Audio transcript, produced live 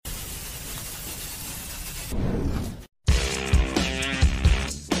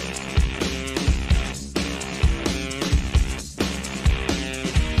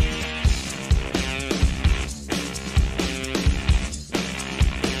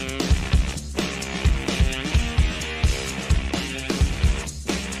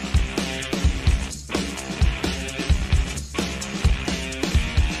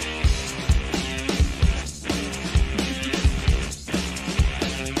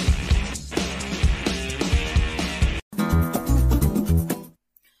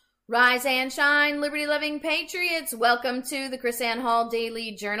Rise and shine, liberty-loving patriots. Welcome to the Chris Ann Hall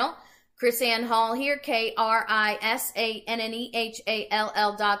Daily Journal. Chris Ann Hall here,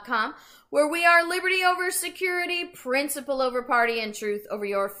 KRISANNEHALL.com, where we are liberty over security, principle over party, and truth over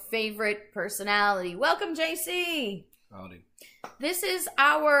your favorite personality. Welcome, JC. Howdy. This is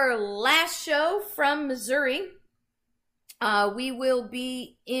our last show from Missouri. We will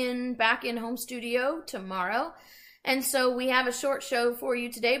be back in home studio tomorrow. And so we have a short show for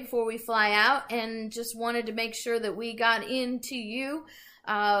you today before we fly out, and just wanted to make sure that we got into you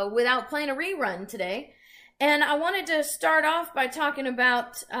without playing a rerun today. And I wanted to start off by talking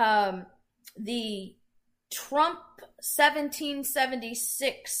about the Trump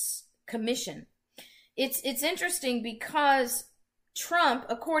 1776 Commission. It's interesting because Trump,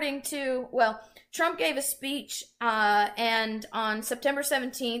 Trump gave a speech and on September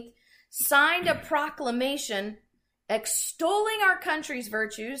 17th signed a proclamation extolling our country's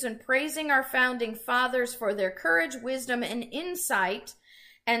virtues and praising our founding fathers for their courage, wisdom, and insight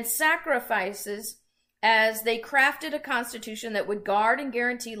and sacrifices as they crafted a constitution that would guard and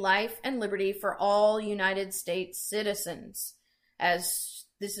guarantee life and liberty for all United States citizens. As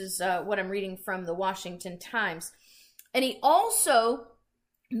this is what I'm reading from the Washington Times. And he also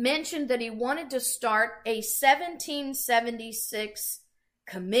mentioned that he wanted to start a 1776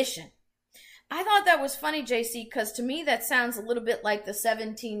 commission. I thought that was funny, JC, because to me that sounds a little bit like the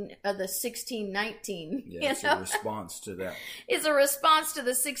 1619. Yeah, it's a response to that. It's a response to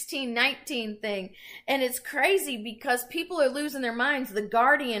the 1619 thing. And it's crazy because people are losing their minds. The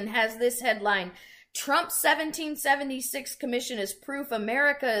Guardian has this headline: Trump's 1776 Commission is proof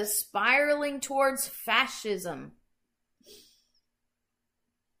America is spiraling towards fascism.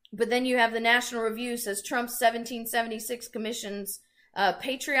 But then you have the National Review says Trump's 1776 Commission's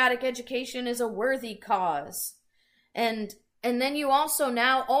patriotic education is a worthy cause. And then you also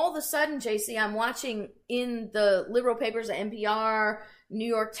now, all of a sudden, JC, I'm watching in the liberal papers at NPR, New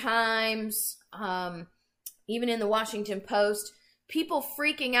York Times, even in the Washington Post, people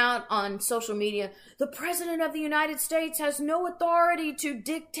freaking out on social media. The President of the United States has no authority to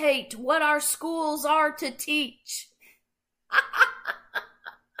dictate what our schools are to teach.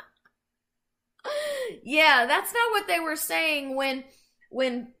 Yeah, that's not what they were saying when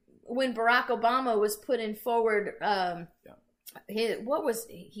Barack Obama was putting forward, what was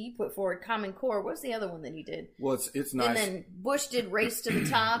he put forward? Common Core. What's the other one that he did? Well, it's nice. And then Bush did Race to the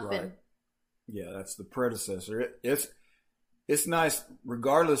Top. Right. And yeah, that's the predecessor. It's nice,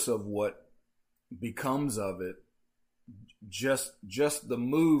 regardless of what becomes of it. Just the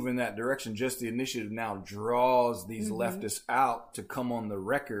move in that direction, just the initiative now draws these leftists out to come on the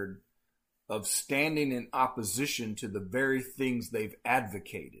record of standing in opposition to the very things they've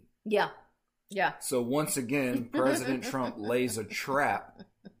advocated. Yeah. So once again, President Trump lays a trap,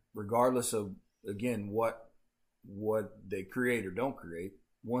 regardless of, again, what they create or don't create.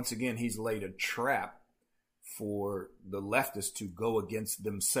 Once again, he's laid a trap for the leftists to go against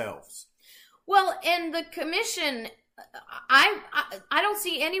themselves. Well, and the commission, I don't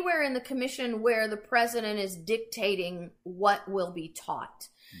see anywhere in the commission where the president is dictating what will be taught.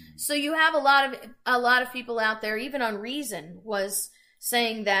 So you have a lot of people out there, even on Reason, was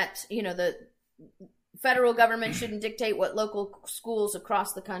saying that, the federal government shouldn't dictate what local schools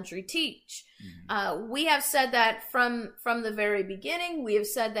across the country teach. We have said that from the very beginning. We have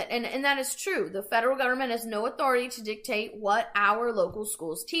said that, and that is true. The federal government has no authority to dictate what our local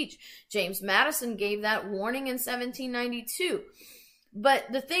schools teach. James Madison gave that warning in 1792.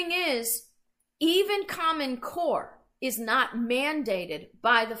 But the thing is, even Common Core is not mandated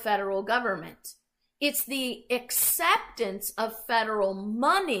by the federal government. It's the acceptance of federal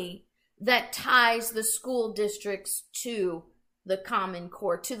money that ties the school districts to the Common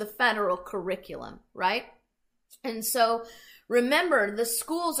Core, to the federal curriculum, right? And so remember, the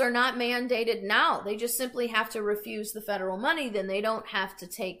schools are not mandated now. They just simply have to refuse the federal money. Then they don't have to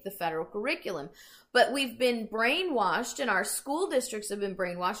take the federal curriculum. But we've been brainwashed, and our school districts have been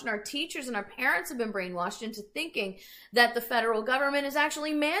brainwashed, and our teachers and our parents have been brainwashed into thinking that the federal government is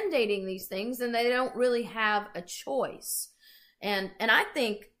actually mandating these things, and they don't really have a choice. And I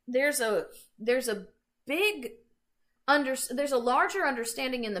think there's a larger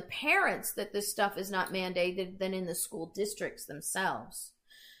understanding in the parents that this stuff is not mandated than in the school districts themselves.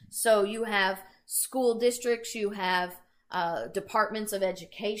 So you have school districts, you have departments of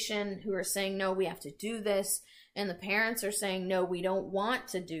education who are saying, no, we have to do this. And the parents are saying, no, we don't want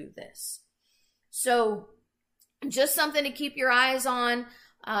to do this. So just something to keep your eyes on.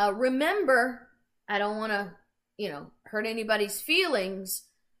 Remember, I don't want to, hurt anybody's feelings,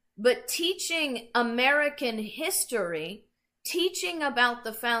 but teaching American history teaching about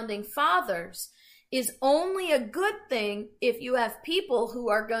the founding fathers is only a good thing if you have people who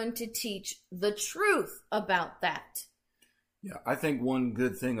are going to teach the truth about that. Yeah, I think one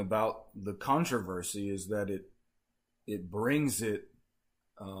good thing about the controversy is that it brings it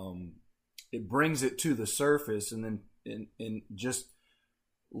to the surface, and then and just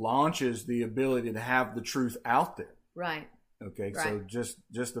launches the ability to have the truth out there. Right. Okay. Right. So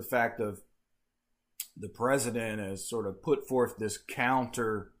just the fact of the president has sort of put forth this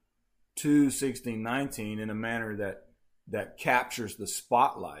counter to 1619 in a manner that captures the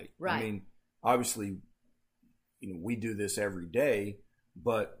spotlight. Right. I mean, obviously, we do this every day,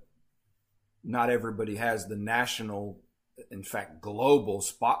 but not everybody has the national, in fact, global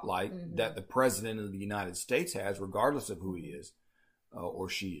spotlight that the president of the United States has, regardless of who he is or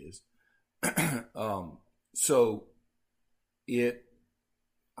she is. So it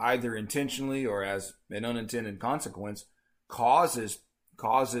either intentionally or as an unintended consequence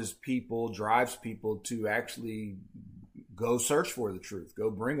drives people to actually go search for the truth, go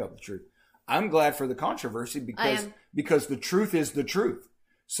bring up the truth. I'm glad for the controversy because the truth is the truth.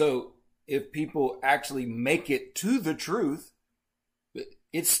 So if people actually make it to the truth,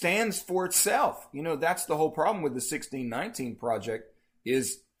 it stands for itself. That's the whole problem with the 1619 Project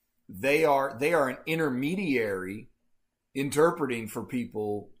is they are an intermediary interpreting for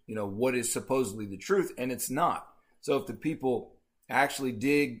people, what is supposedly the truth, and it's not. So if the people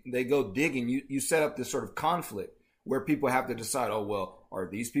actually they go digging, you set up this sort of conflict where people have to decide, oh, well, are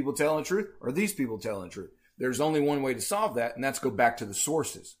these people telling the truth or are these people telling the truth? There's only one way to solve that, and that's go back to the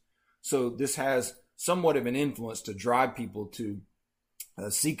sources. So this has somewhat of an influence to drive people to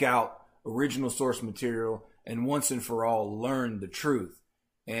seek out original source material and once and for all learn the truth.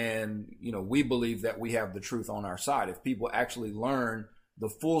 And, we believe that we have the truth on our side. If people actually learn the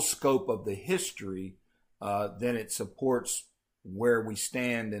full scope of the history, then it supports where we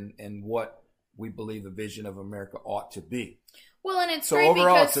stand and what we believe the vision of America ought to be. Well, and it's so great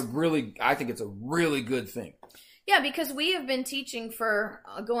overall, because I think it's a really good thing. Yeah, because we have been teaching for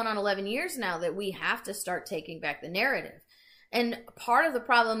going on 11 years now that we have to start taking back the narrative. And part of the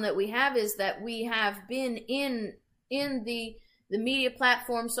problem that we have is that we have been in the media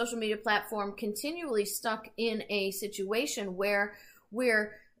platform, social media platform, continually stuck in a situation where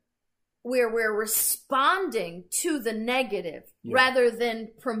we're responding to the negative rather than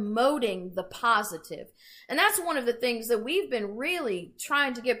promoting the positive. And that's one of the things that we've been really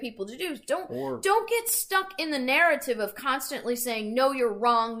trying to get people to do. Don't get stuck in the narrative of constantly saying, no, you're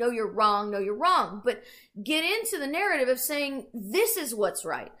wrong, no, you're wrong, no, you're wrong. But get into the narrative of saying, this is what's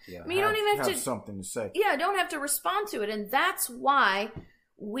right. Yeah, I mean, you don't even have to something to say. Yeah, don't have to respond to it. And that's why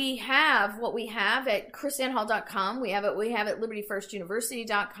we have what we have at chrisannhall.com. We have at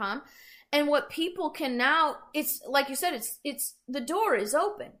libertyfirstuniversity.com. And what people can now, it's like you said, it's the door is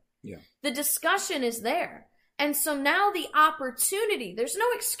open. Yeah. The discussion is there. And so now the opportunity, there's no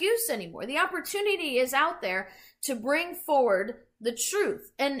excuse anymore. The opportunity is out there to bring forward the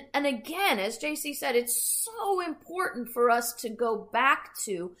truth. And again, as JC said, it's so important for us to go back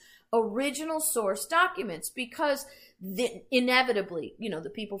to original source documents because inevitably,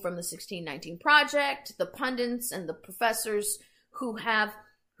 the people from the 1619 Project, the pundits and the professors who have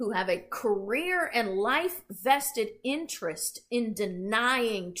a career and life vested interest in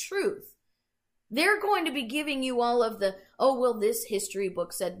denying truth, they're going to be giving you all of the, oh, well, this history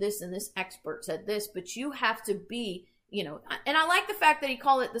book said this and this expert said this, but you have to be, and I like the fact that he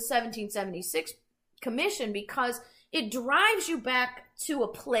called it the 1776 Commission because it drives you back to a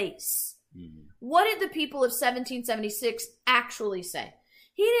place. Mm-hmm. What did the people of 1776 actually say?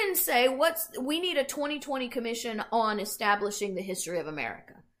 He didn't say, we need a 2020 commission on establishing the history of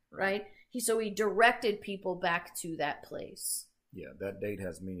America. Right? So he directed people back to that place. Yeah, that date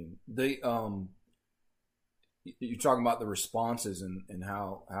has meaning. You're talking about the responses and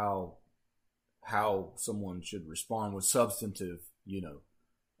how someone should respond with substantive,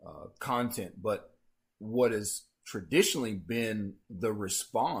 content. But what has traditionally been the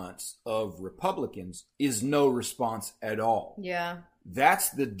response of Republicans is no response at all. Yeah.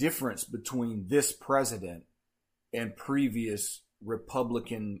 That's the difference between this president and previous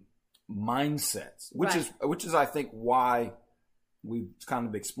Republican mindsets, which is I think why we've kind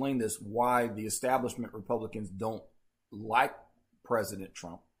of explained this, why the establishment Republicans don't like President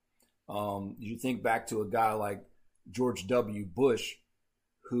Trump. You think back to a guy like George W. Bush,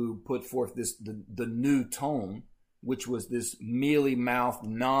 who put forth the new tone, which was this mealy-mouthed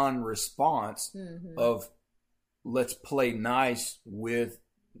non-response of let's play nice with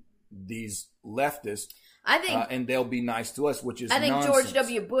these leftists. I think, and they'll be nice to us, which is I think nonsense. George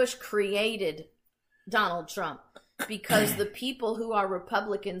W. Bush created Donald Trump. because the people who are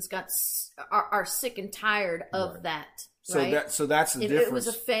Republicans are sick and tired of Right. that. So right? that's the difference. It was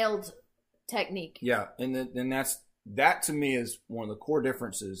a failed technique. Yeah, and that to me is one of the core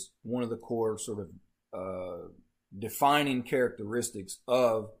differences, one of the core sort of defining characteristics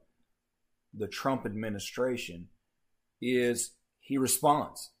of the Trump administration is he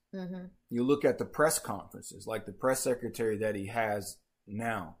responds. Mm-hmm. You look at the press conferences, like the press secretary that he has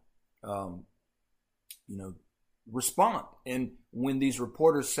now, respond. And when these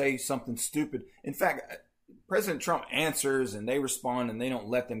reporters say something stupid, in fact, President Trump answers and they respond and they don't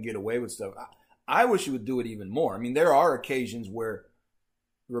let them get away with stuff. I wish he would do it even more. I mean, there are occasions where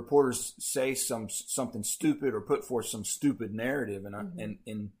reporters say something stupid or put forth some stupid narrative, and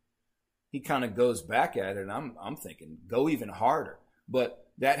and he kind of goes back at it. And I'm thinking, go even harder. But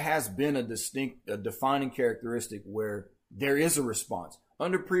that has been a defining characteristic where there is a response.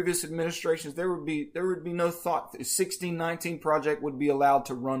 Under previous administrations, there would be no thought. The 1619 Project would be allowed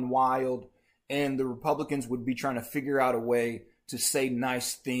to run wild, and the Republicans would be trying to figure out a way to say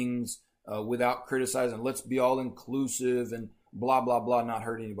nice things without criticizing. Let's be all inclusive and blah, blah, blah, not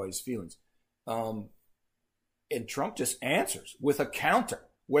hurt anybody's feelings. And Trump just answers with a counter,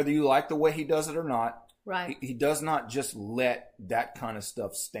 whether you like the way he does it or not. Right. He does not just let that kind of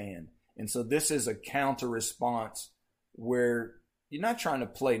stuff stand. And so this is a counter response where you're not trying to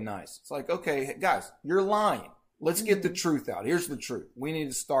play nice. It's like, okay, guys, you're lying. Let's get the truth out. Here's the truth. We need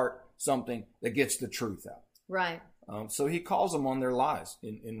to start something that gets the truth out. Right. So he calls them on their lies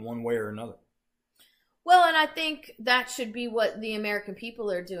in one way or another. Well, and I think that should be what the American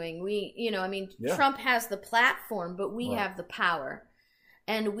people are doing. Trump has the platform, but we have the power.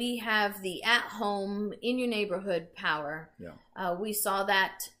 And we have the at-home, in-your-neighborhood power. Yeah. We saw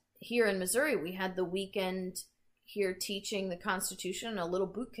that here in Missouri. We had the weekend here teaching the Constitution, a little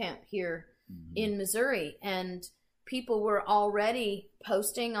boot camp here in Missouri. And people were already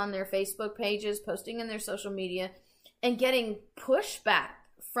posting on their Facebook pages, posting in their social media, and getting pushback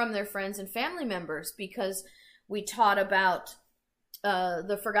from their friends and family members because we taught about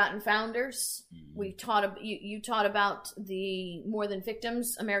the forgotten founders. We taught you taught about the More Than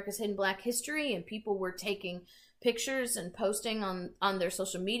Victims, America's Hidden Black History, and people were taking pictures and posting on their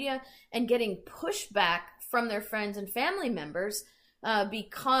social media and getting pushback from their friends and family members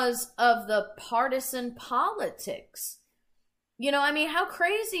because of the partisan politics. How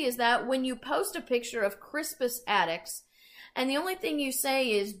crazy is that when you post a picture of Crispus Attucks and the only thing you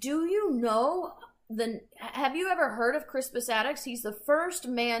say is, do you know have you ever heard of Crispus Attucks? He's the first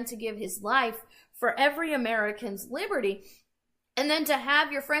man to give his life for every American's liberty. And then to have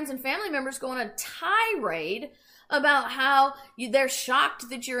your friends and family members go on a tirade about how they're shocked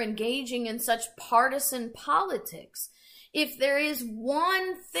that you're engaging in such partisan politics. If there is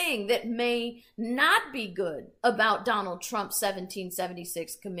one thing that may not be good about Donald Trump's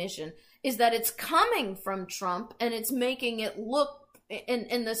 1776 commission, is that it's coming from Trump and it's making it look,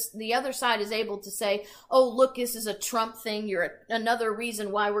 and the other side is able to say, oh, look, this is a Trump thing. You're another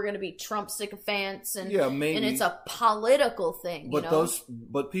reason why we're going to be Trump sycophants. And, maybe. And it's a political thing.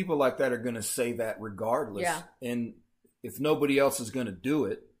 But people like that are going to say that regardless. Yeah. And if nobody else is going to do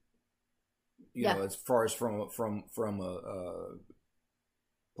it, as far as from a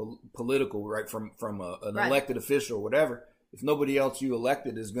political, right, from an elected official or whatever, if nobody else you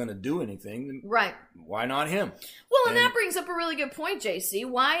elected is going to do anything, then right, why not him? Well, and that brings up a really good point, JC.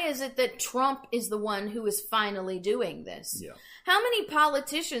 Why is it that Trump is the one who is finally doing this? Yeah. How many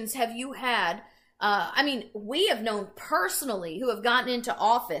politicians have you had? We have known personally who have gotten into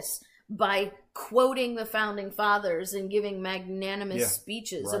office by quoting the founding fathers and giving magnanimous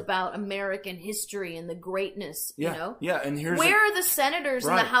speeches about American history and the greatness, Yeah, and where are the senators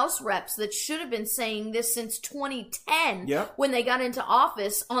and the House reps that should have been saying this since 2010 when they got into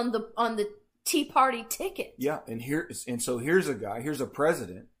office on the Tea Party ticket? Yeah, and so here's a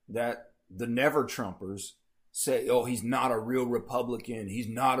president that the never Trumpers say, oh, he's not a real Republican, he's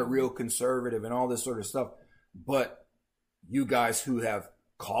not a real conservative, and all this sort of stuff. But you guys who have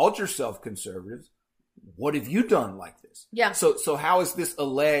called yourself conservatives, what have you done like this? Yeah. So how is this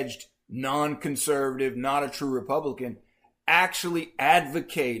alleged non-conservative, not a true Republican, actually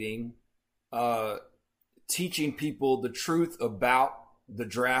advocating, teaching people the truth about the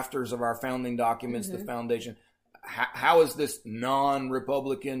drafters of our founding documents, the foundation? How is this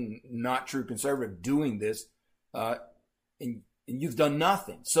non-Republican, not true conservative doing this? And you've done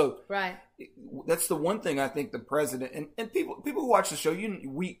nothing. So that's the one thing I think the president and people who watch the show,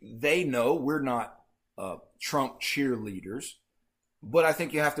 they know we're not Trump cheerleaders, but I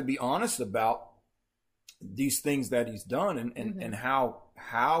think you have to be honest about these things that he's done and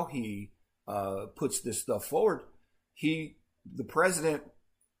how he puts this stuff forward. the president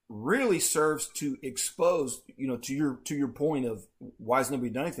really serves to expose, to your point of why has nobody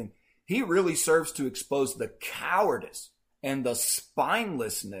done anything? He really serves to expose the cowardice and the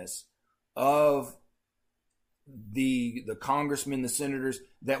spinelessness of the congressmen, the senators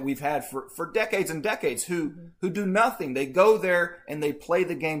that we've had for decades and decades who do nothing. They go there and they play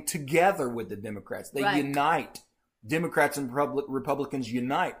the game together with the Democrats. They unite. Democrats and Republicans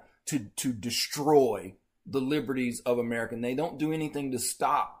unite to destroy the liberties of America. And they don't do anything to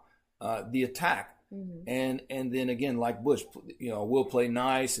stop the attack. And then again, like Bush, we'll play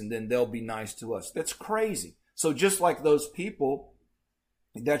nice and then they'll be nice to us. That's crazy. So just like those people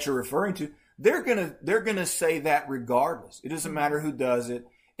that you're referring to, they're gonna say that regardless. It doesn't matter who does it.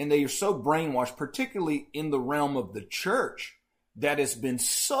 And they are so brainwashed, particularly in the realm of the church, that has been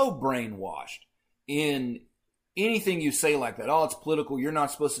so brainwashed in anything you say like that. Oh, it's political. You're not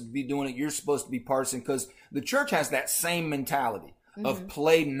supposed to be doing it. You're supposed to be partisan, because the church has that same mentality of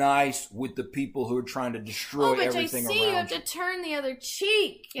play nice with the people who are trying to destroy everything around you. You have to turn the other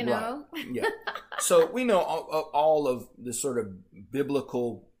cheek, know. Right. Yeah. So we know all of the sort of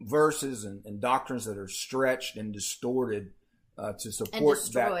biblical verses and doctrines that are stretched and distorted to support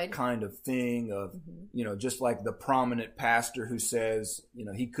that kind of thing of, just like the prominent pastor who says,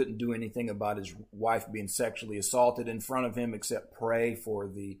 he couldn't do anything about his wife being sexually assaulted in front of him except pray for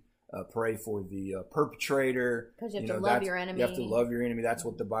the perpetrator. Because you have to love your enemy. You have to love your enemy. That's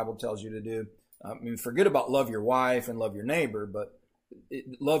what the Bible tells you to do. Forget about love your wife and love your neighbor, but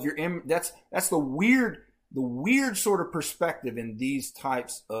love your enemy. That's the weird sort of perspective in these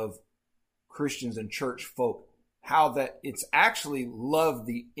types of Christians and church folk. How that it's actually love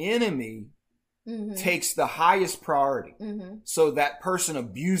the enemy takes the highest priority. So that person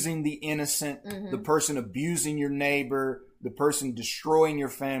abusing the innocent, the person abusing your neighbor, the person destroying your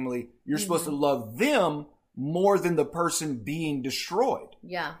family, you're supposed to love them more than the person being destroyed.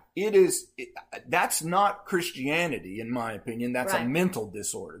 Yeah. That's not Christianity, in my opinion. That's a mental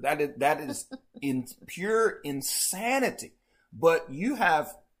disorder. That is in pure insanity. But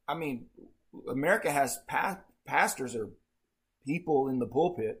America has pastors or people in the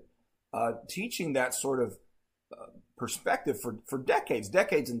pulpit teaching that sort of perspective for decades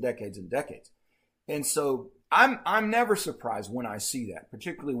and decades and decades. And so I'm never surprised when I see that,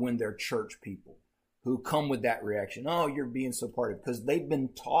 particularly when they're church people who come with that reaction. Oh, you're being so partial, because they've been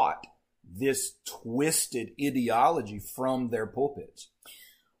taught this twisted ideology from their pulpits.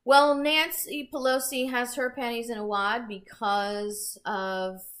 Well, Nancy Pelosi has her panties in a wad because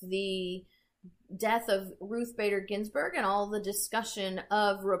of the death of Ruth Bader Ginsburg and all the discussion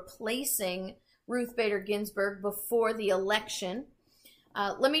of replacing Ruth Bader Ginsburg before the election.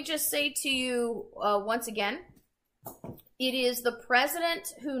 Let me just say to you once again, it is the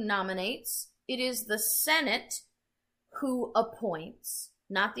president who nominates. It is the Senate who appoints,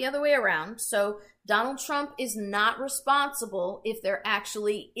 not the other way around. So Donald Trump is not responsible if there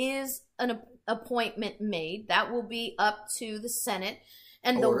actually is an appointment made. That will be up to the Senate.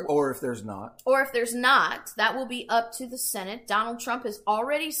 Or if there's not. Or if there's not, that will be up to the Senate. Donald Trump has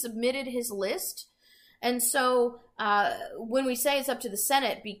already submitted his list. And so when we say it's up to the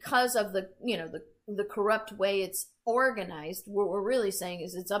Senate because of the corrupt way it's organized, what we're really saying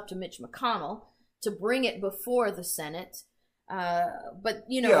is it's up to Mitch McConnell to bring it before the Senate. To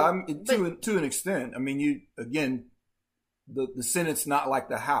an extent. The Senate's not like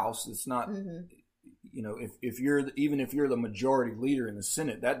the House. It's not. If you're the majority leader in the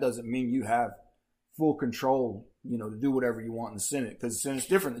Senate, that doesn't mean you have full control, to do whatever you want in the Senate, because the Senate's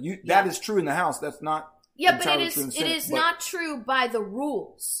different. That is true in the House. That's not. Yeah, but it is not true by the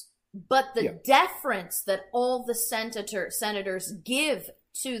rules. But the deference that all the senators give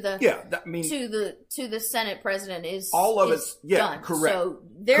to the to the Senate president is all of it's done. Correct. So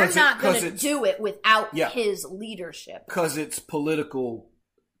they're not going to do it without his leadership, because it's political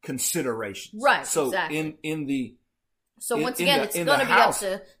considerations. Right. So exactly. It's going to be up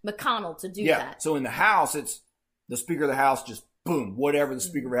to McConnell to do that. So in the House, it's the Speaker of the House, just boom, whatever the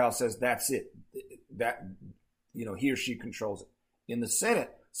Speaker of the House says, that's it. That he or she controls it. In the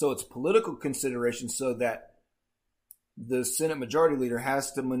Senate, so it's political consideration, so that the Senate Majority Leader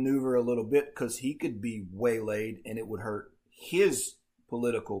has to maneuver a little bit, because he could be waylaid and it would hurt his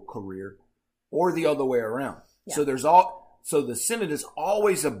political career, or the other way around. Yeah. So the Senate is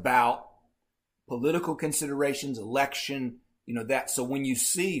always about political considerations, election, that. So when you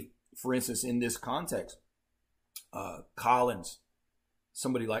see, for instance, in this context,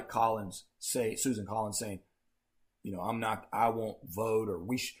 somebody like Susan Collins saying, I won't vote, or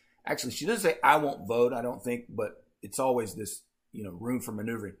actually, she doesn't say I won't vote, I don't think, but it's always this, room for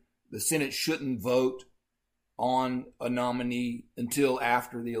maneuvering. The Senate shouldn't vote on a nominee until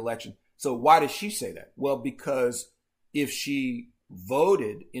after the election. So why does she say that? Well, because if she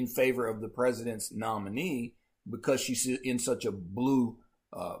voted in favor of the president's nominee because she's in such a blue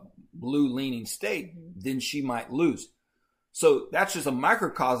leaning state, then she might lose. So that's just a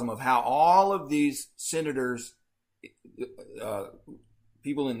microcosm of how all of these senators,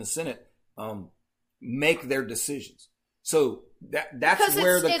 people in the Senate, make their decisions. So that's because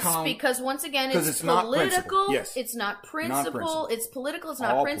where because once again it's political. Yes. It's not principle. It's political. It's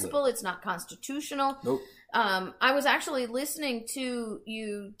not principle. It's not constitutional. Nope. I was actually listening to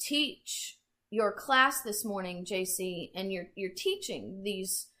you teach your class this morning, JC, and you're teaching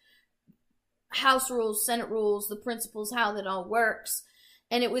these House rules, Senate rules, the principles, how that all works.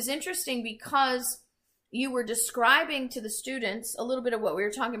 And it was interesting because you were describing to the students a little bit of what we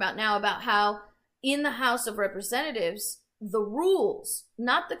were talking about now, about how in the House of Representatives, the rules,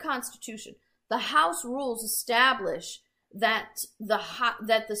 not the Constitution, the House rules establish that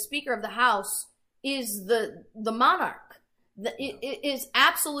the Speaker of the House is the monarch. It is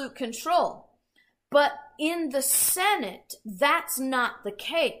absolute control. But in the Senate, that's not the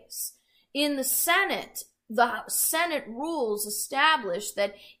case. In the Senate rules establish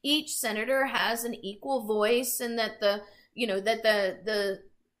that each senator has an equal voice, and that the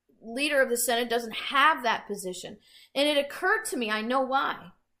leader of the Senate doesn't have that position. And it occurred to me, I know why.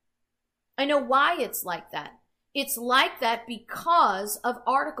 I know why it's like that. It's like that because of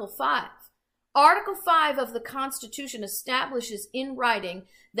Article 5. Article 5 of the Constitution establishes in writing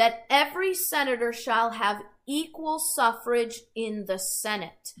that every senator shall have equal suffrage in the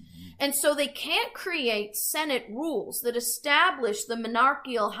Senate. And so they can't create Senate rules that establish the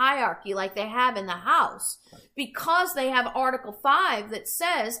monarchical hierarchy like they have in the House, because they have Article 5 that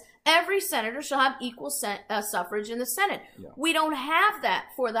says every senator shall have equal suffrage in the Senate. Yeah. We don't have that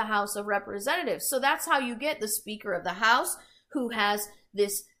for the House of Representatives. So that's how you get the Speaker of the House, who has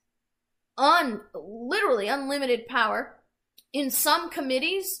this literally unlimited power. In some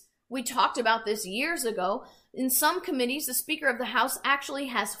committees, we talked about this years ago, in some committees, the Speaker of the House actually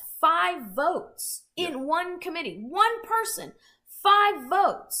has 5 votes in one committee. One person, 5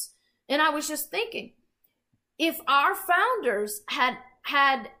 votes. And I was just thinking, if our founders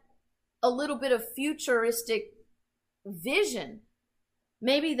had a little bit of futuristic vision,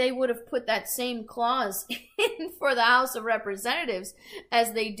 maybe they would have put that same clause in for the House of Representatives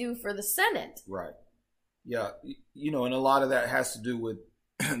as they do for the Senate. Right. Yeah. And a lot of that has to do with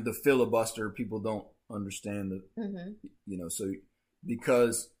the filibuster. People don't understand that, so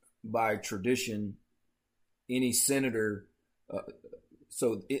because by tradition, any senator,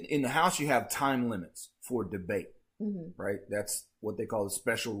 so in the House, you have time limits for debate, right? That's what they call the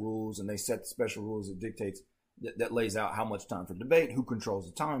special rules, and they set the special rules that dictates that lays out how much time for debate, who controls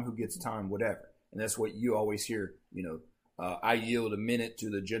the time, who gets time, whatever. And that's what you always hear, I yield a minute to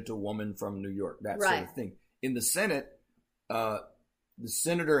the gentlewoman from New York, that sort of thing. In the Senate, the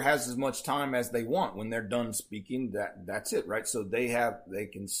senator has as much time as they want. When they're done speaking, that's it, right? So they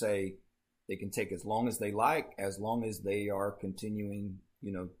can take as long as they like, as long as they are continuing,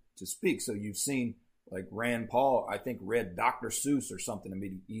 to speak. So you've seen like Rand Paul, I think, read Dr. Seuss or something. I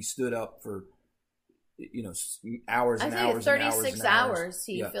mean, he stood up for, hours and hours and hours. 36 hours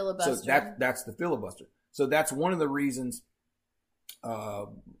he filibustered. So that's the filibuster. So that's one of the reasons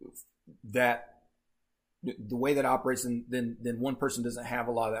that the way that operates, and then one person doesn't have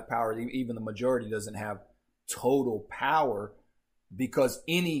a lot of that power. Even the majority doesn't have total power, because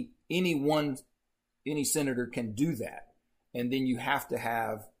any senator can do that. And then you have to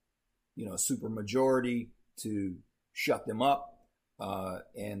have, a super majority to shut them up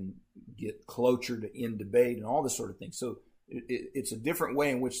and get cloture to end debate and all this sort of thing. So it's a different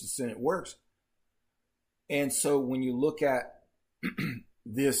way in which the Senate works. And so when you look at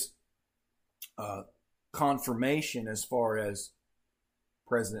this confirmation as far as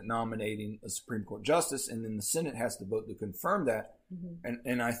president nominating a Supreme Court justice, and then the Senate has to vote to confirm that.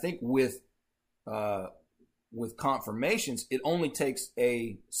 And I think with confirmations, it only takes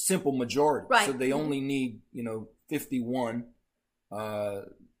a simple majority. Right. So they only need, 51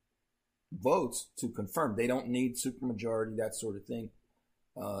 votes to confirm. They don't need supermajority, that sort of thing.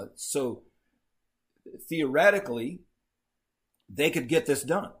 So theoretically, they could get this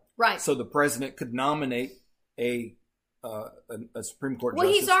done. Right. So the president could nominate a Supreme Court justice.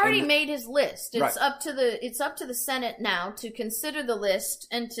 Well, he's already made his list. It's up to the Senate now to consider the list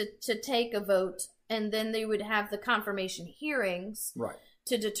and to take a vote, and then they would have the confirmation hearings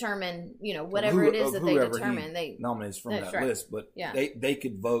to determine, whatever it is that they determine. They nominates from that list, but they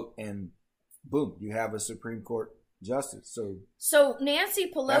could vote, and boom, you have a Supreme Court justice. So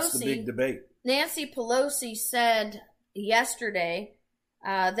Nancy Pelosi, that's the big debate. Nancy Pelosi said yesterday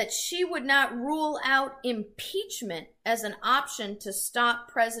that she would not rule out impeachment as an option to stop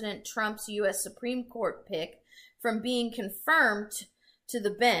President Trump's U.S. Supreme Court pick from being confirmed to the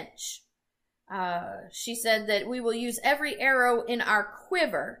bench. She said that we will use every arrow in our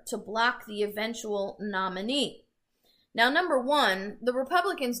quiver to block the eventual nominee. Now, number one, the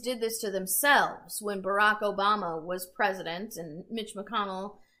Republicans did this to themselves when Barack Obama was president and Mitch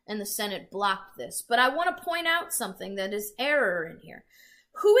McConnell and the Senate blocked this. But I want to point out something that is error in here.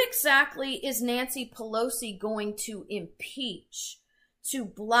 Who exactly is Nancy Pelosi going to impeach to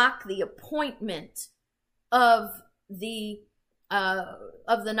block the appointment of the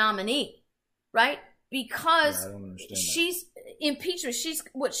nominee? Right? Because I don't understand she's impeachment.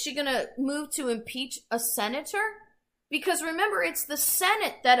 What's she going to move to impeach a senator? Because remember, it's the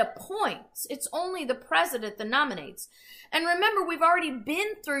Senate that appoints. It's only the president that nominates. And remember, we've already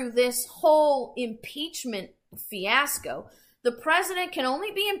been through this whole impeachment fiasco. The president can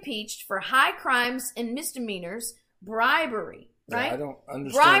only be impeached for high crimes and misdemeanors, bribery, right? Yeah, I don't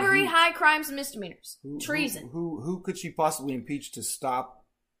understand. Bribery, high crimes and misdemeanors, treason. Who could she possibly impeach to stop?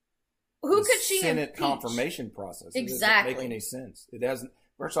 Who could she Senate impeach? confirmation process? Exactly. It doesn't make any sense. It hasn't.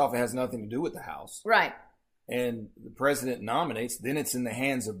 First off, it has nothing to do with the House, right? And the president nominates. Then it's in the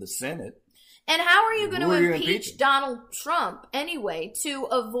hands of the Senate. And how are you going to impeach impeaching? Donald Trump anyway to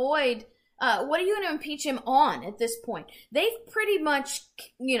avoid? What are you going to impeach him on at this point? They've pretty much,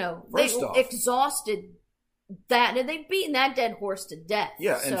 they've exhausted that, and they've beaten that dead horse to death.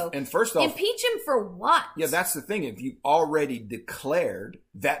 Yeah, so and first off, impeach him for what? Yeah, that's the thing. If you've already declared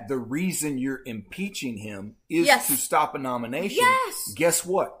that the reason you're impeaching him is to stop a nomination, guess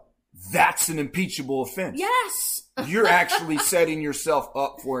what? That's an impeachable offense. Yes. You're actually setting yourself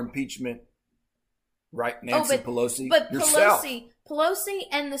up for impeachment, right, Nancy Pelosi? But yourself. Pelosi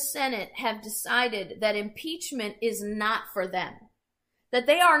and the Senate have decided that impeachment is not for them. That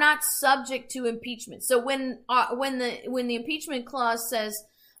they are not subject to impeachment. So when the impeachment clause says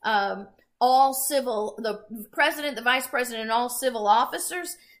all civil, the president, the vice president, and all civil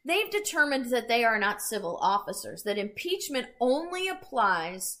officers, they've determined that they are not civil officers. That impeachment only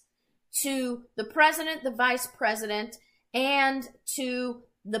applies to the president, the vice president, and to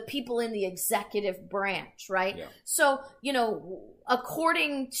the people in the executive branch, right? Yeah. So,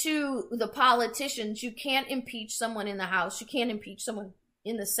 according to the politicians, you can't impeach someone in the House, you can't impeach someone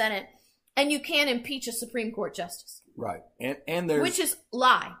in the Senate, and you can't impeach a Supreme Court justice. Right. And there's, which is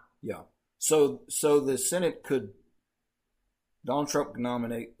lie. Yeah. So the Senate Donald Trump could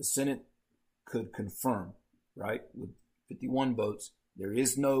nominate, the Senate could confirm, right? With 51 votes. There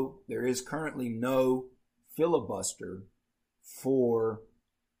is currently no filibuster for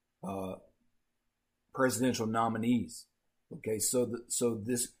presidential nominees. Okay, so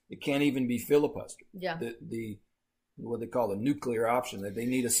this, it can't even be filibustered. Yeah. The what they call a nuclear option, that they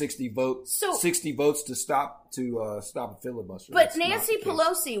need a 60 votes to stop a filibuster. But Nancy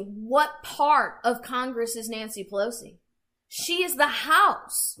Pelosi, what part of Congress is Nancy Pelosi? She is the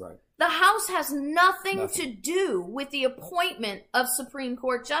House. Right. The House has nothing to do with the appointment of Supreme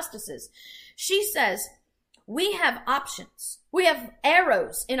Court justices. She says, we have options. We have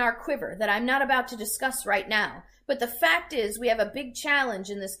arrows in our quiver that I'm not about to discuss right now. But the fact is, we have a big challenge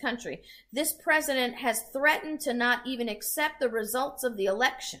in this country. This president has threatened to not even accept the results of the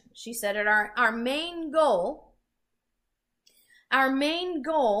election. She said, our main goal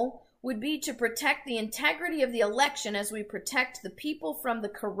would be to protect the integrity of the election as we protect the people from the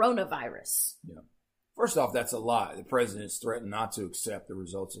coronavirus. Yeah. First off, that's a lie. The president's threatened not to accept the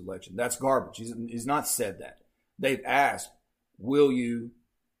results of the election. That's garbage. He's not said that. They've asked, will you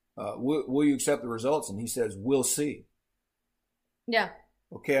accept the results? And he says, we'll see. Yeah.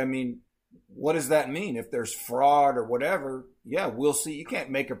 Okay, I mean, what does that mean? If there's fraud or whatever, yeah, we'll see. You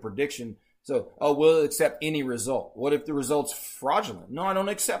can't make a prediction. So, we'll accept any result. What if the result's fraudulent? No, I don't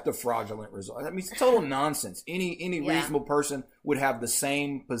accept a fraudulent result. I mean, it's total nonsense. Any reasonable person would have the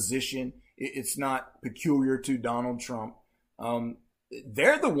same position. It's not peculiar to Donald Trump.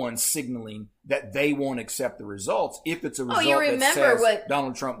 They're the ones signaling that they won't accept the results if it's a result that says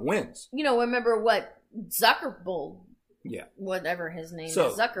Donald Trump wins. Remember what Zuckerberg, whatever his name is,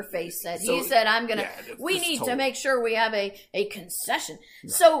 Zuckerface said. He said, we need to make sure we have a concession.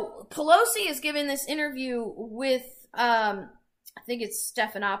 Right. So Pelosi is giving this interview with, I think it's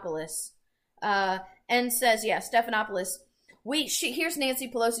Stephanopoulos, and says, Stephanopoulos, here's Nancy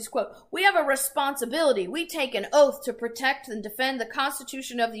Pelosi's quote. We have a responsibility. We take an oath to protect and defend the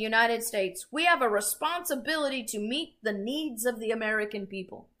Constitution of the United States. We have a responsibility to meet the needs of the American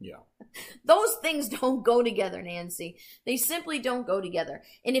people. Yeah. Those things don't go together, Nancy. They simply don't go together.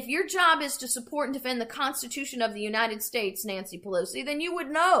 And if your job is to support and defend the Constitution of the United States, Nancy Pelosi, then you would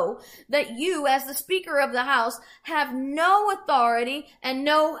know that you, as the Speaker of the House, have no authority and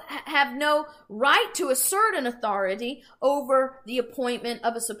have no right to assert an authority over the appointment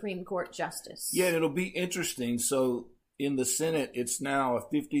of a Supreme Court justice. Yeah, it'll be interesting. So in the Senate, it's now a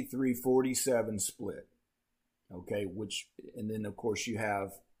 53-47 split. Okay, and then of course you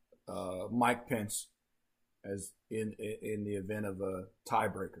have Mike Pence as in the event of a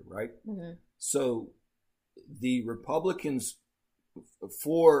tiebreaker, right? Mm-hmm. So the Republicans,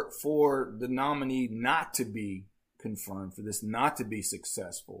 for the nominee not to be confirmed, for this not to be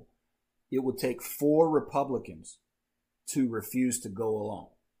successful, it would take 4 Republicans to refuse to go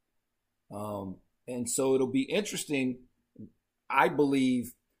along. And so it'll be interesting. I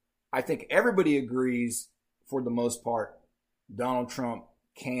think everybody agrees, for the most part, Donald Trump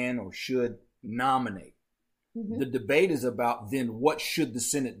can or should nominate. Mm-hmm. The debate is about then what should the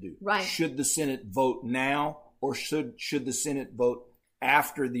Senate do? Right. Should the Senate vote now or should the Senate vote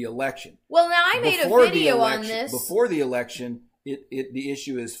after the election? Well, now I made a video on this. Before the election, the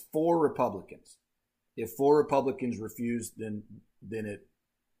issue is 4 Republicans. If 4 Republicans refuse, then it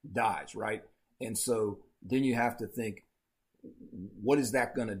dies, right? And so then you have to think, what is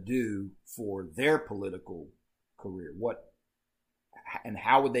that going to do for their political career? And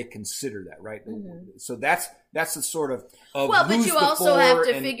how would they consider that, right? Mm-hmm. So that's the sort of well, but you also have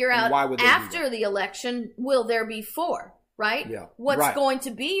to figure out after the election, will there be 4, right? Yeah. What's going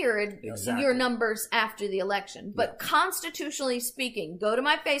to be your numbers after the election? But constitutionally speaking, go to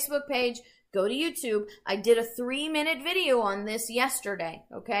my Facebook page, go to YouTube. I did a 3-minute video on this yesterday,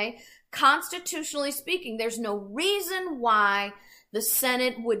 okay? Constitutionally speaking, there's no reason why the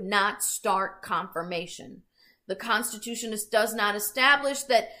Senate would not start confirmation. The Constitution does not establish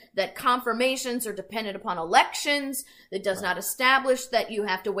that confirmations are dependent upon elections. It does not establish that you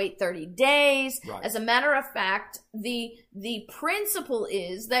have to wait 30 days. Right. As a matter of fact, the principle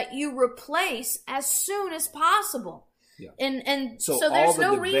is that you replace as soon as possible. Yeah. And so there's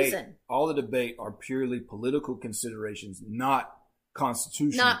no reason. All the debate are purely political considerations, not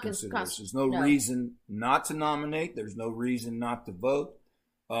constitutional considerations. No reason not to nominate. There's no reason not to vote.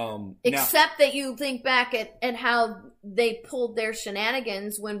 Except that you think back at how they pulled their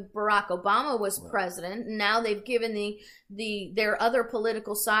shenanigans when Barack Obama was president. And now they've given their other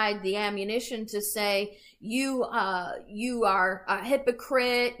political side the ammunition to say, you are a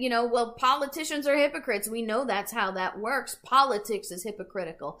hypocrite. Well, politicians are hypocrites. We know that's how that works. Politics is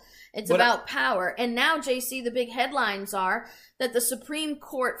hypocritical. It's about power. And now, JC, the big headlines are that the Supreme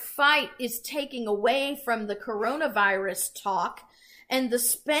Court fight is taking away from the coronavirus talk and the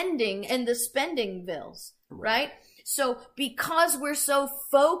spending bills, right? So because we're so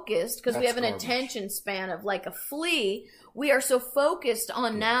focused, because we have an attention span of like a flea, we are so focused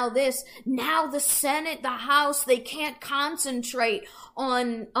on now the Senate, the House, they can't concentrate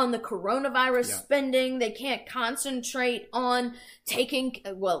on the coronavirus spending. They can't concentrate on taking,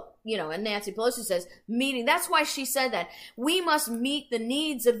 and Nancy Pelosi says meeting. That's why she said that. We must meet the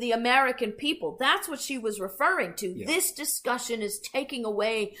needs of the American people. That's what she was referring to. Yeah. This discussion is taking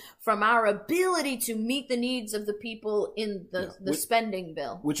away from our ability to meet the needs of the people in the spending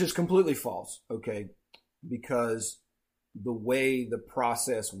bill. Which is completely false, okay? Because the way the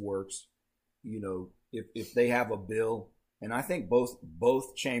process works, if they have a bill, and I think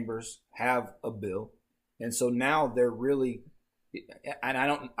both chambers have a bill, and so now they're really, and I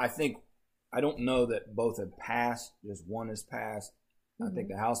don't know that both have passed. Just one has passed. Mm-hmm. I think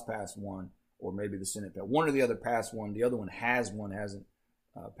the House passed one, or maybe the Senate passed one, or the other passed one. The other one hasn't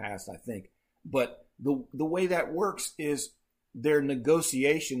passed, I think. But the way that works is there are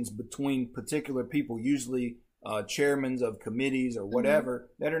negotiations between particular people, usually chairmen of committees or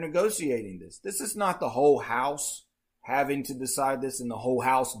whatever, that are negotiating this. This is not the whole House having to decide this, and the whole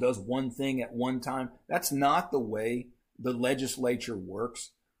House does one thing at one time. That's not the way the legislature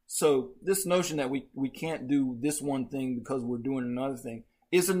works. So this notion that we can't do this one thing because we're doing another thing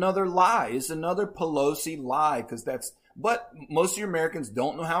is another lie. It's another Pelosi lie, but most of your Americans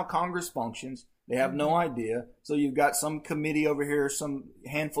don't know how Congress functions. They have no idea. So you've got some committee over here, some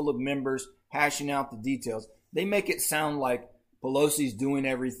handful of members hashing out the details. They make it sound like Pelosi's doing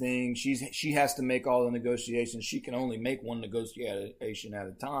everything. She has to make all the negotiations. She can only make one negotiation at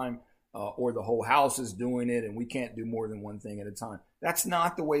a time. or the whole House is doing it, and we can't do more than one thing at a time. That's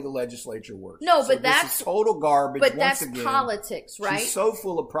not the way the legislature works. No, so but this that's is total garbage. But once that's again, politics, right? She's so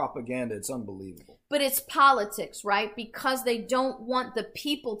full of propaganda, it's unbelievable. But it's politics, right? Because they don't want the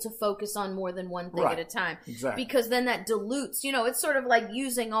people to focus on more than one thing at a time. Exactly. Because then that dilutes. It's sort of like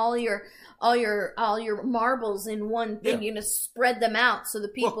using all your marbles in one thing. Yeah. Spread them out so the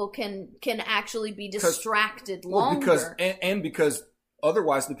people can actually be distracted longer. Because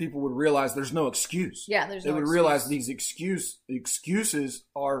otherwise the people would realize there's no excuse. Yeah, there's no excuse. They would realize these excuses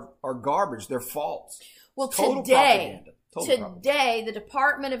are garbage. They're false. Well, Total today, propaganda. the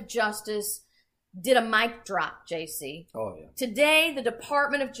Department of Justice did a mic drop, JC. Oh, yeah. Today, the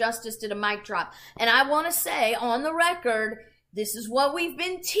Department of Justice did a mic drop. And I want to say on the record, this is what we've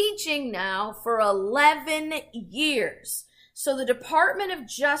been teaching now for 11 years. So the Department of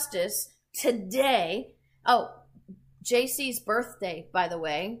Justice today, JC's birthday, by the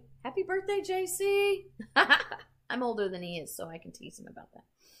way. Happy birthday, JC. I'm older than he is, so I can tease him about that.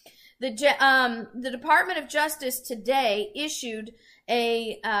 The Department of Justice today issued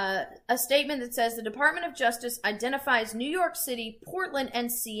a statement that says the Department of Justice identifies New York City, Portland,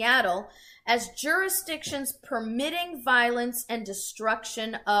 and Seattle as jurisdictions permitting violence and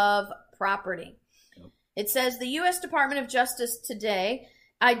destruction of property. It says the U.S. Department of Justice today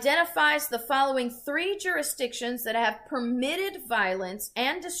identifies the following 3 jurisdictions that have permitted violence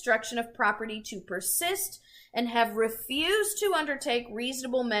and destruction of property to persist and have refused to undertake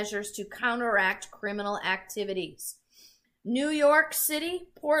reasonable measures to counteract criminal activities. New York City,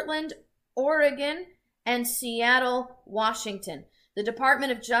 Portland, Oregon, and Seattle, Washington. The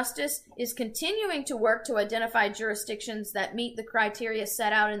Department of Justice is continuing to work to identify jurisdictions that meet the criteria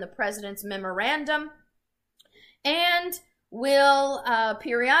set out in the President's memorandum and will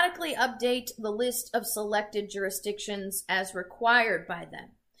periodically update the list of selected jurisdictions as required by them.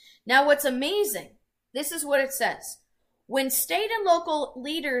 Now, what's amazing, this is what it says. When state and local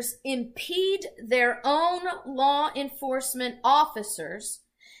leaders impede their own law enforcement officers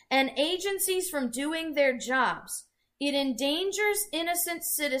and agencies from doing their jobs, it endangers innocent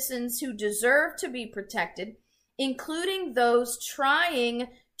citizens who deserve to be protected, including those trying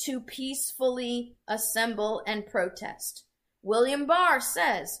to peacefully assemble and protest. William Barr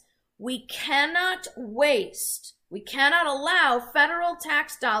says, we cannot allow federal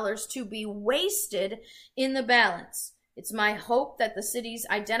tax dollars to be wasted in the balance. It's my hope that the cities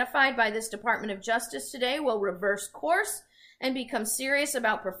identified by this Department of Justice today will reverse course and become serious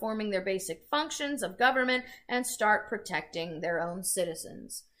about performing their basic functions of government and start protecting their own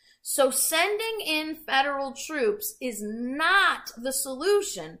citizens. So sending in federal troops is not the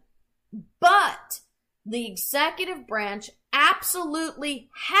solution, but the executive branch absolutely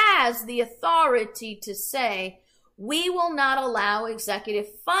has the authority to say, we will not allow executive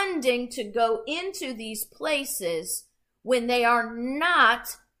funding to go into these places when they are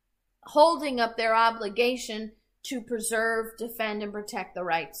not holding up their obligation to preserve, defend, and protect the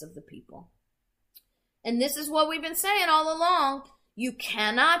rights of the people. And this is what we've been saying all along. You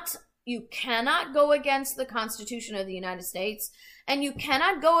cannot go against the Constitution of the United States, and you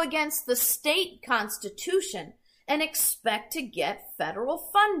cannot go against the state constitution and expect to get federal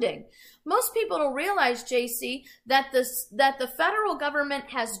funding. Most people don't realize, JC, that the federal government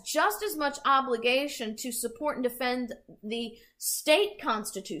has just as much obligation to support and defend the state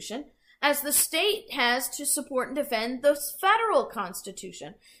constitution as the state has to support and defend the federal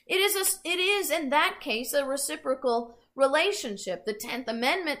constitution. It is in that case a reciprocal relationship. The 10th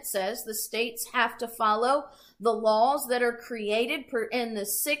Amendment says the states have to follow the laws that are created in the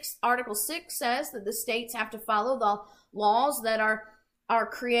Article 6 says that the states have to follow the laws that are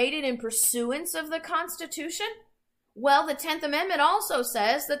created in pursuance of the Constitution. Well, the 10th Amendment also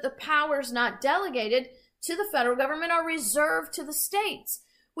says that the powers not delegated to the federal government are reserved to the states,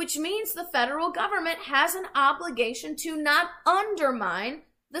 which means the federal government has an obligation to not undermine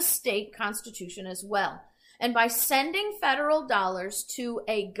the state constitution as well. And by sending federal dollars to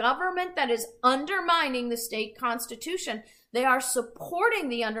a government that is undermining the state constitution, they are supporting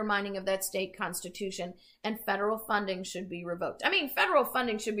the undermining of that state constitution, and federal funding should be revoked. I mean, federal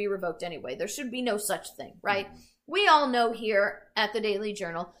funding should be revoked anyway. There should be no such thing, right? We all know here at the Daily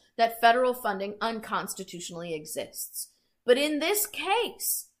Journal that federal funding unconstitutionally exists. But in this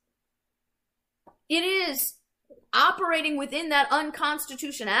case, it is operating within that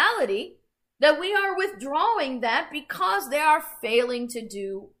unconstitutionality that we are withdrawing that because they are failing to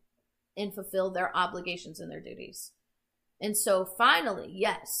do and fulfill their obligations and their duties. And so finally,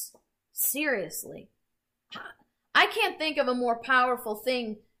 yes, seriously, I can't think of a more powerful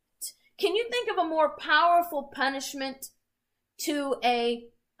thing. Can you think of a more powerful punishment to a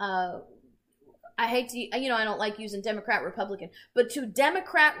I hate to, I don't like using Democrat, Republican, but to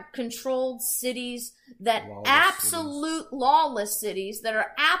Democrat-controlled cities that lawless cities that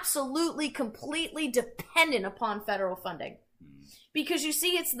are absolutely, completely dependent upon federal funding. Because you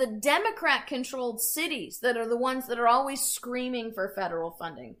see, it's the Democrat-controlled cities that are the ones that are always screaming for federal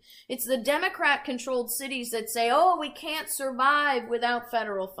funding. It's the Democrat-controlled cities that say, oh, we can't survive without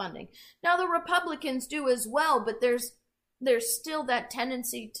federal funding. Now, the Republicans do as well, but there's still that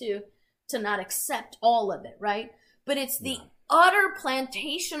tendency to not accept all of it, right? But it's the utter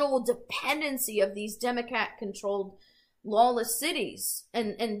plantational dependency of these Democrat-controlled lawless cities.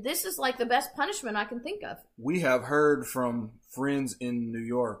 And this is like the best punishment I can think of. We have heard from friends in New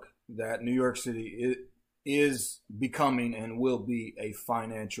York that New York City is becoming and will be a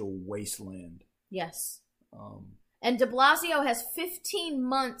financial wasteland. Yes. And de Blasio has 15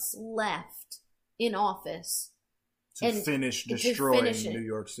 months left in office. To finish destroying New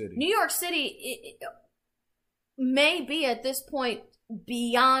York City. New York City may be at this point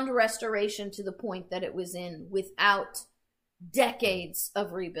beyond restoration to the point that it was in without decades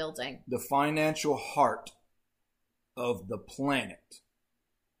of rebuilding. The financial heart of the planet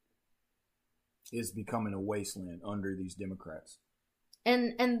is becoming a wasteland under these Democrats.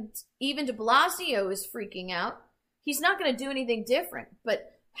 And even de Blasio is freaking out. He's not going to do anything different, but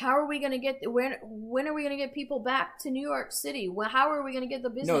how are we going to get when are we going to get people back to New York City? Well, how are we going to get the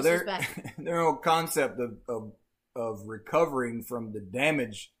businesses back? Their whole concept of recovering from the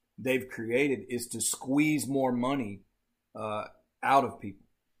damage they've created is to squeeze more money out of people.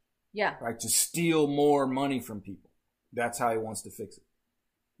 Yeah. Right? To steal more money from people. That's how he wants to fix it.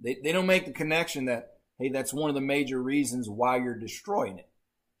 They don't make the connection that, hey, that's one of the major reasons why you're destroying it.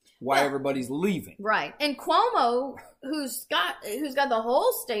 Why everybody's leaving. Right. And Cuomo, who's got the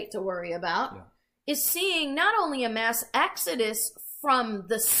whole state to worry about, is seeing not only a mass exodus from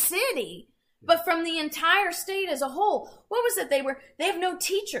the city, but from the entire state as a whole. What was it? They have no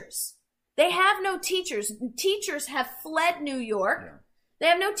teachers. They have no teachers. Teachers have fled New York. Yeah. They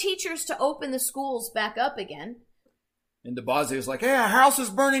have no teachers to open the schools back up again. And de Blasio like, hey, our house is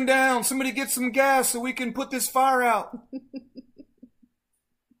burning down. Somebody get some gas so we can put this fire out.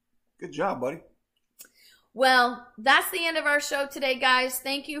 Good job, buddy. Well, that's the end of our show today, guys.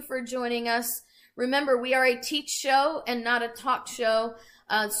 Thank you for joining us. Remember, we are a teach show and not a talk show.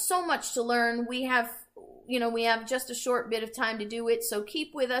 So much to learn. We have just a short bit of time to do it, so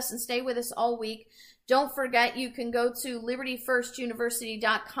keep with us and stay with us all week. Don't forget, you can go to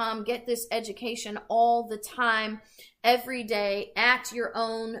libertyfirstuniversity.com, get this education all the time, every day, at your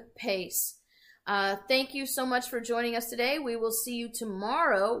own pace. Thank you so much for joining us today. We will see you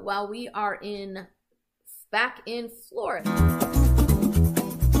tomorrow while we are back in Florida.